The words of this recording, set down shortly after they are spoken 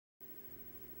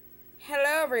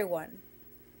Hello everyone,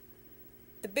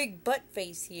 the big butt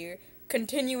face here,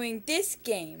 continuing this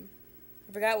game.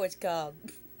 I forgot what it's called.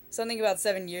 Something about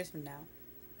 7 years from now.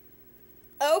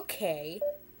 Okay.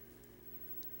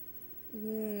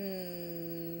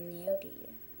 No dear.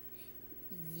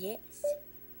 Yes.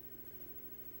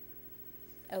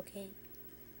 Okay.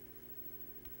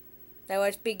 Now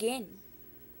let's begin.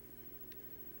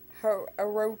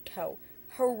 Haruto.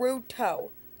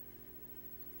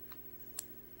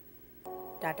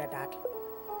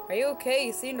 Are you okay?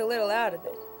 You seemed a little out of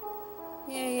it.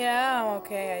 Yeah, I'm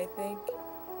okay, I think.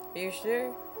 Are you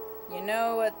sure? You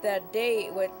know what day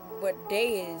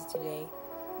it is today?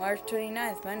 March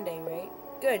 29th, Monday, right?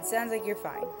 Good, sounds like you're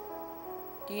fine.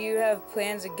 Do you have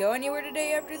plans to go anywhere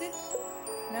today after this?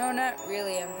 No, not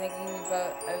really. I'm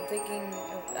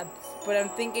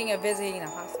thinking of visiting the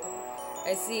hospital.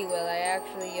 I see. Well, I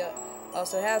actually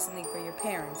also have something for your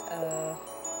parents.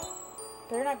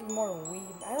 Better not be more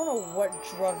weed. I don't know what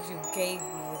drugs you gave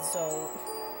me, so...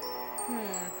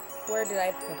 where did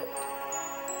I put it?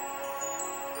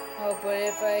 Oh, but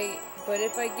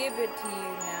if I give it to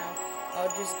you now,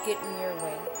 I'll just get in your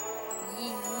way.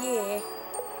 Yeah.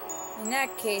 In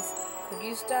that case, could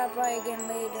you stop by again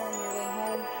later on your way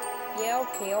home? Yeah,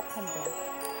 okay, I'll come back.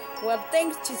 Well,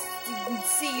 thanks,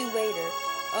 see you later.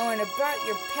 Oh, and about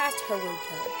your past,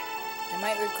 Haruto. I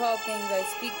might recall things I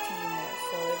speak to you more,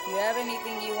 so if you have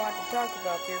anything you want to talk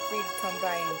about, feel free to come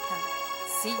by anytime.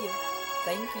 See you.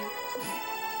 Thank you.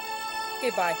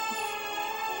 Okay, bye.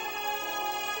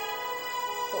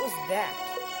 What was that?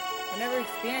 I never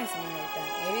experienced anything like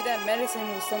that. Maybe that medicine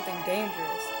was something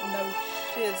dangerous. No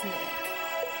shiznick.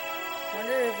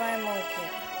 Wonder if I'm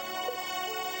okay.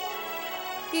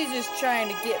 He's just trying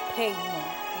to get paid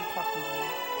more. I'm talking to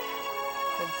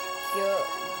you.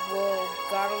 Well,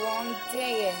 got a long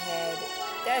day ahead.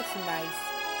 That's nice.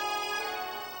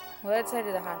 Well, let's head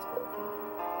to the hospital.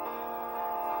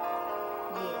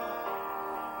 Yeah.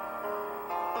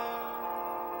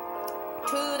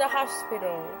 To the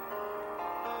hospital.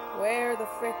 Where the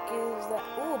frick is that?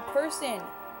 Ooh, a person.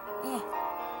 Yeah.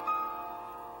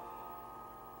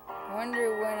 I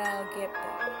wonder when I'll get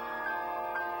back.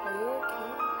 Are you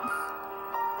okay?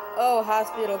 Oh,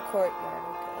 hospital courtyard.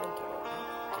 Okay, I get it.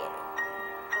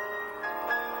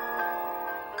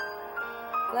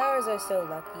 Flowers are so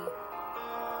lucky.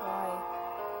 Why?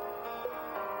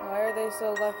 Why are they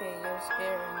so lucky? You're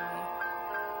scaring me.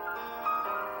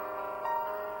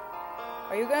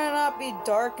 Are you gonna not be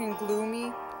dark and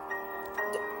gloomy?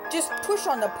 Just push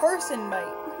on the person,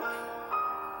 mate.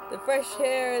 The fresh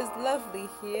air is lovely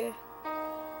here.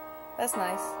 That's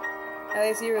nice. At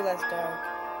least you were less dark.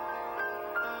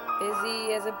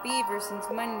 Busy as a beaver since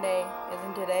Monday.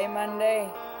 Isn't today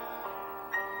Monday?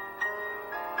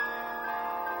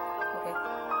 Okay.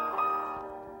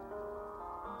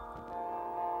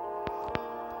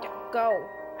 Go.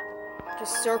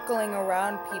 Just circling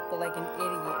around people like an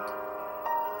idiot.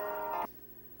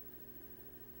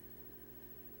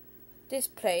 This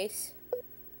place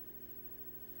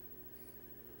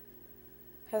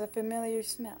has a familiar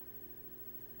smell.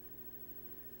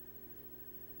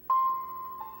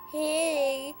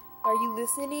 Hey, are you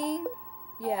listening?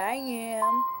 Yeah, I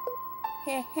am.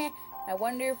 Heh. I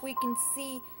wonder if we can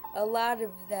see a lot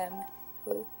of them.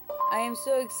 I am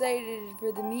so excited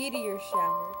for the meteor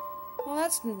shower. Well,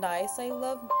 that's nice. I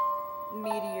love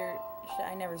meteor.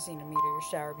 I never seen a meteor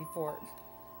shower before.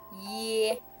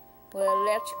 Yeah. Well,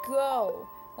 let's go.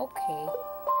 Okay.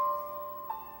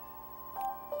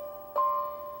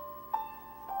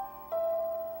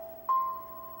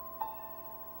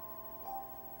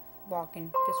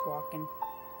 Just walking.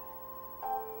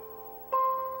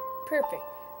 Perfect.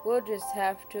 We'll just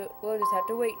have to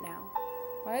wait now.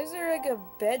 Why is there like a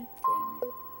bed thing?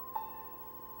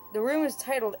 The room is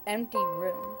titled Empty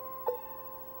Room.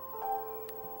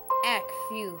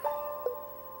 Phew.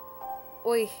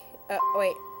 Oi,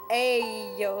 wait.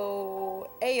 Ayo,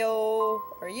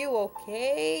 are you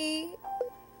okay?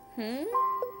 I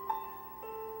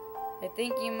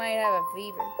think you might have a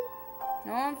fever.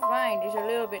 No, I'm fine, just a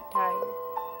little bit tired.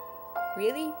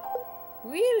 Really?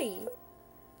 Really?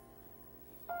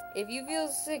 If you feel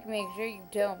sick, make sure you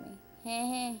tell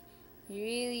me.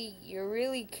 You're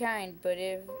really kind, but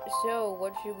if so,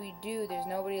 what should we do? There's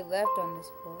nobody left on this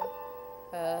floor.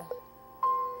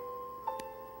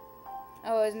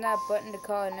 Oh, isn't that button to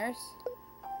call a nurse?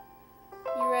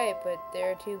 You're right, but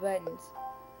there are two buttons.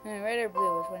 Red or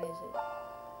blue, which one is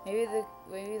it?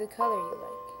 Maybe the color you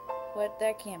like. What?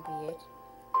 That can't be it.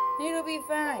 It'll be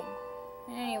fine.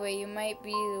 Anyway, you might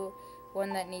be the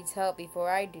one that needs help before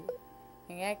I do.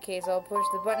 In that case, I'll push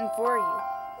the button for you.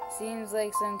 Seems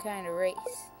like some kind of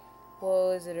race.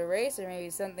 Well, is it a race or maybe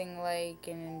something like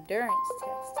an endurance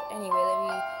test? Anyway, let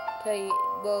me tell you.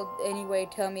 Well, anyway,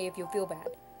 tell me if you feel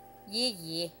bad.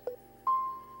 Yeah.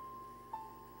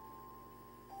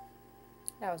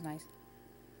 That was nice. ...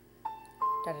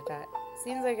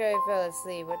 Seems like I fell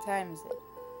asleep. What time is it?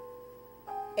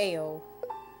 Ayo.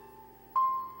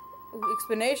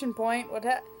 Explanation point. What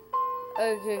okay,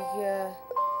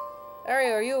 Ario,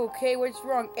 are you okay? What's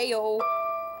wrong? Ayo.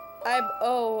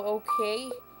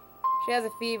 Okay. She has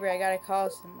a fever. I gotta call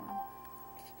someone.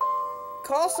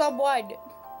 Call someone.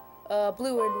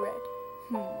 Blue and red.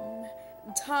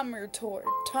 Tom or Tord?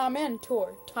 Tom and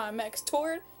Tord? Tom X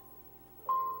Tord?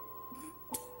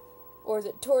 Or is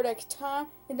it Tord X Tom?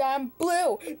 And I'm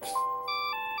blue! Can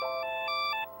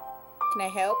I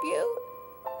help you?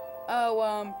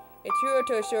 Oh, it's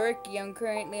Haruto Shoriki. I'm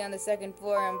currently on the second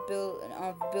floor of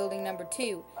building number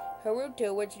 2.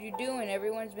 Haruto, what you doing?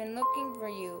 Everyone's been looking for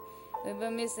you. We've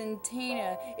been missing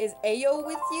Tina. Is Ayo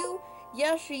with you?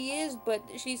 Yeah, she is, but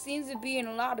she seems to be in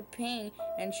a lot of pain,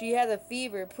 and she has a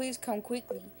fever. Please come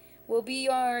quickly. We'll be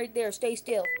alright there. Stay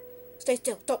still. Stay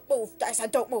still. Don't move. I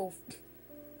said don't move.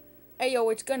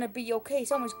 Ayo, it's gonna be okay.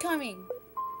 Someone's coming.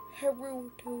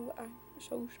 Haruto, I'm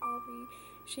so sorry.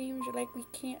 Seems like we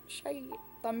can't say it.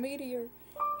 The meteor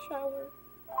shower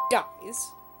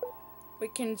dies. We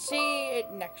can see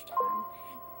it next time.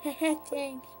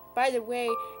 Thanks. By the way,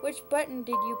 which button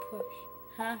did you push?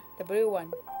 Huh? The blue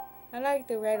one. I like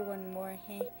the red one more.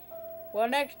 Well,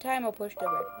 next time I'll push the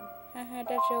red one.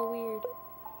 That's so weird.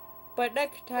 But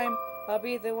next time I'll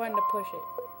be the one to push it.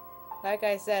 Like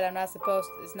I said, I'm not supposed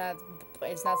to, it's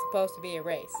not supposed to be a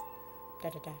race.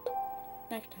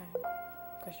 Next time.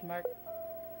 Question mark.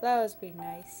 Flowers be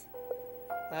nice.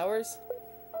 Flowers?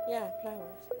 Yeah,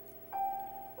 flowers.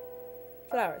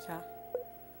 Flowers, huh?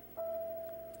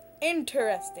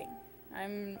 Interesting.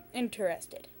 I'm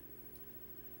interested.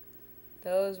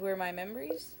 Those were my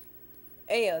memories?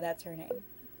 Ayo, that's her name.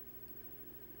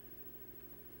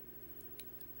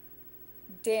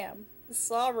 Damn.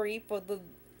 Sorry for the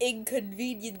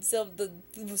inconvenience of the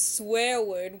swear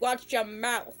word. Watch your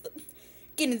mouth.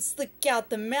 Getting slick out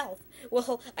the mouth.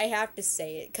 Well, I have to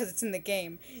say it because it's in the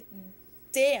game.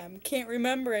 Damn, can't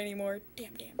remember anymore.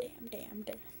 Damn.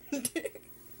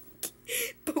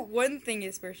 But one thing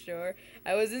is for sure,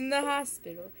 I was in the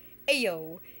hospital.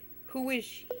 Ayo, who is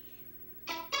she?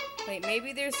 Wait,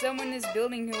 maybe there's someone in this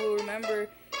building who will remember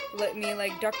me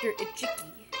like Dr. Ichiki.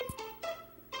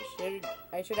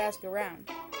 I should ask around.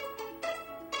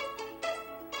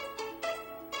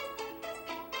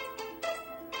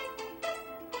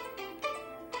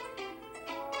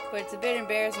 But it's a bit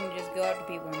embarrassing to just go up to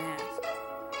people and ask.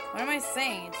 What am I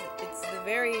saying? It's the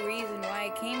very reason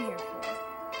why I came here for.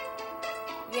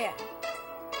 Yeah.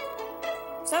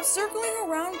 Stop circling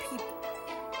around people.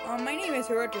 My name is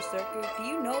Haruto Circle. Do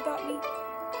you know about me?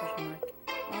 Question mark.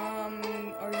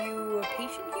 Are you a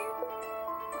patient here?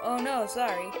 Oh no,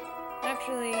 sorry.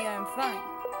 Actually, I'm fine.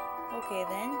 Okay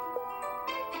then.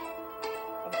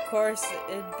 Of course,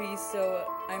 it'd be so.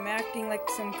 I'm acting like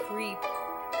some creep.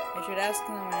 I should ask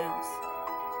someone else.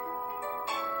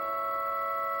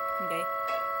 Okay.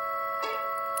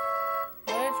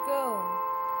 Let's go.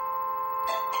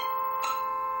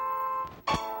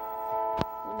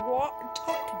 What?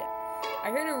 Talk to them. I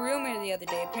heard a rumor the other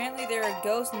day. Apparently there are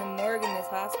ghosts in the morgue in this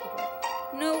hospital.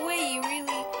 No way, you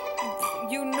really...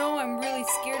 You know I'm really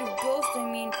scared of ghosts. I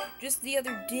mean, just the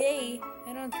other day.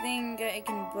 I don't think I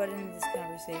can butt into this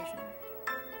conversation.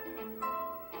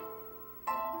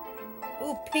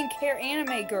 Ooh, pink hair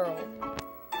anime girl.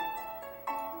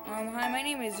 Hi, my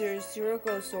name is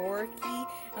Tsuruko Soriki.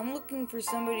 I'm looking for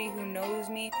somebody who knows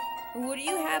me. Would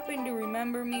you happen to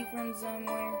remember me from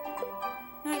somewhere?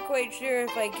 Not quite sure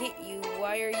if I get you.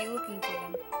 Why are you looking for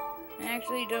them? I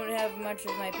actually don't have much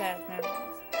of my past memories.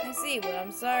 I see, well,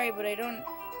 I'm sorry, but I don't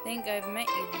think I've met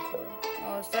you before.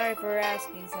 Oh, sorry for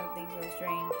asking something so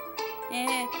strange.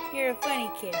 You're a funny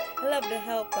kid. I love to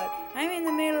help, but I'm in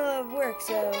the middle of work,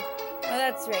 so... Oh,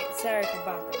 that's right. Sorry for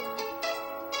bothering you.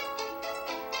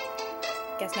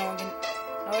 Guess no one can...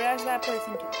 Oh, that's that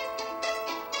person, too.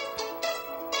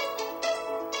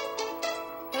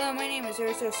 Hello, my name is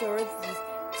Urso Soroki.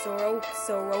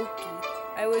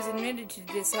 I was admitted to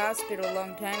this hospital a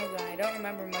long time ago, and I don't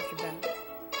remember much about it.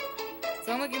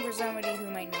 So I'm looking for somebody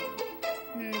who might know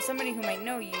me. Somebody who might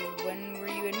know you. When were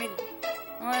you admitted?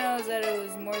 All I know is that it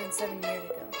was more than 7 years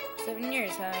ago. 7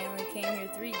 years, huh? I only came here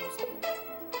 3 years ago.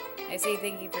 I say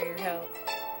thank you for your help.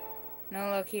 No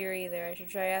luck here either. I should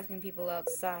try asking people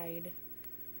outside.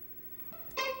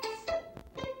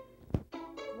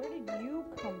 Where did you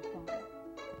come from?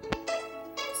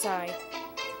 Sigh.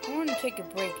 I want to take a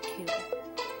break too.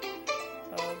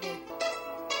 Okay.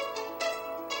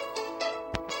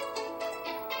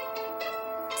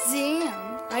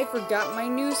 Damn! I forgot my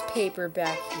newspaper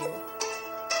back here.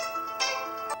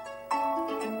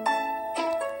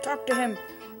 Talk to him.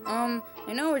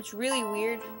 I know it's really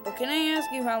weird, but can I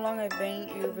ask you how long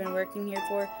you've been working here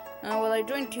for? Well, I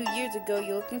joined 2 years ago.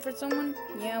 You looking for someone?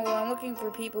 Yeah, well, I'm looking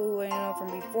for people who I know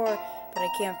from before, but I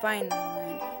can't find them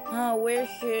online.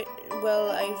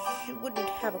 Well, I wouldn't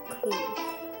have a clue.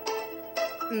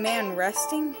 Man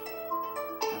resting?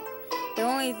 The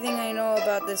only thing I know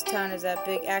about this town is that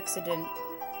big accident.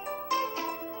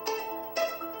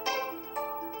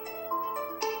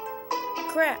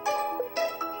 Crap.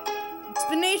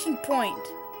 Explanation point.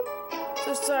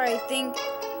 So sorry, I think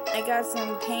I got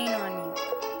some paint on you.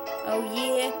 Oh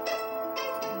yeah?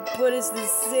 But it's the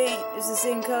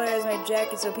same color as my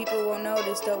jacket, so people won't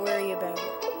notice. Don't worry about it.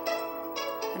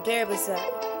 I'm terribly sorry.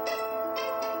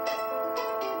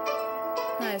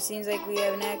 Huh, it seems like we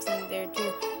have an accident there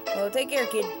too. Well, take care,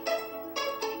 kid.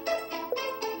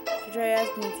 Should try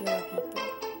asking a few more people.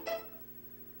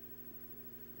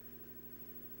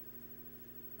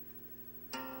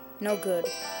 No good.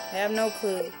 I have no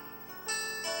clue.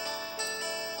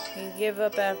 I give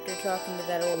up after talking to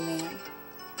that old man.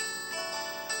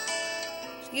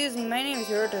 Excuse me, my name is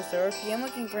Hiroto Soroki. I'm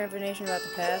looking for information about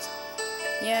the past.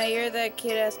 Yeah, you're that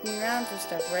kid asking around for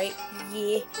stuff, right?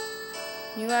 Yeah.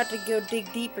 You ought to go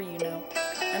dig deeper, you know.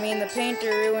 I mean, the painter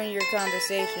ruined your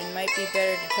conversation. Might be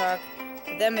better to talk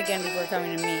to them again before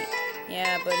coming to me.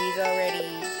 Yeah, but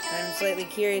I'm slightly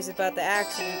curious about the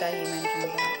accident that he mentioned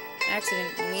about.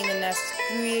 Accident? You mean the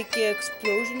Nesquik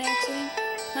explosion accident?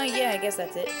 Oh yeah, I guess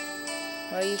that's it.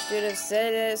 Well, you should have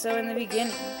said so in the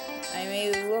beginning. I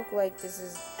may look like this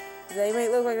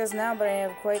now, but I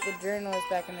have quite the journalist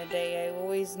back in the day. I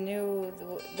always knew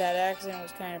that accident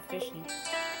was kind of fishy.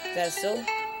 Is that so?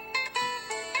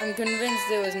 I'm convinced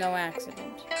there was no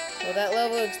accident. Well, that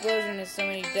level of explosion is so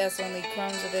many deaths only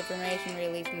comes with information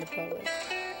released from the public.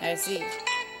 I see.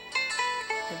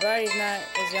 My body's not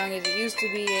as young as it used to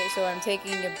be, so I'm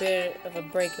taking a bit of a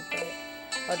break about it.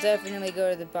 I'll definitely go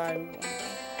to the bottom one day.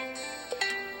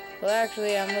 Well,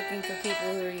 actually, I'm looking for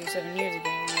people who were here 7 years ago,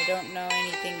 and I don't know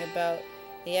anything about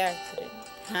the accident.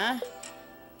 Huh?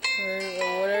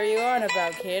 What are you on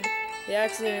about, kid? The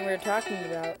accident we're talking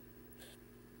about.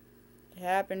 It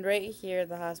happened right here at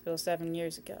the hospital 7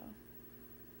 years ago.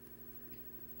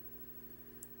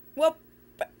 Well,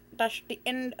 that's the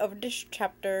end of this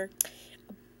chapter.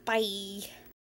 Bye.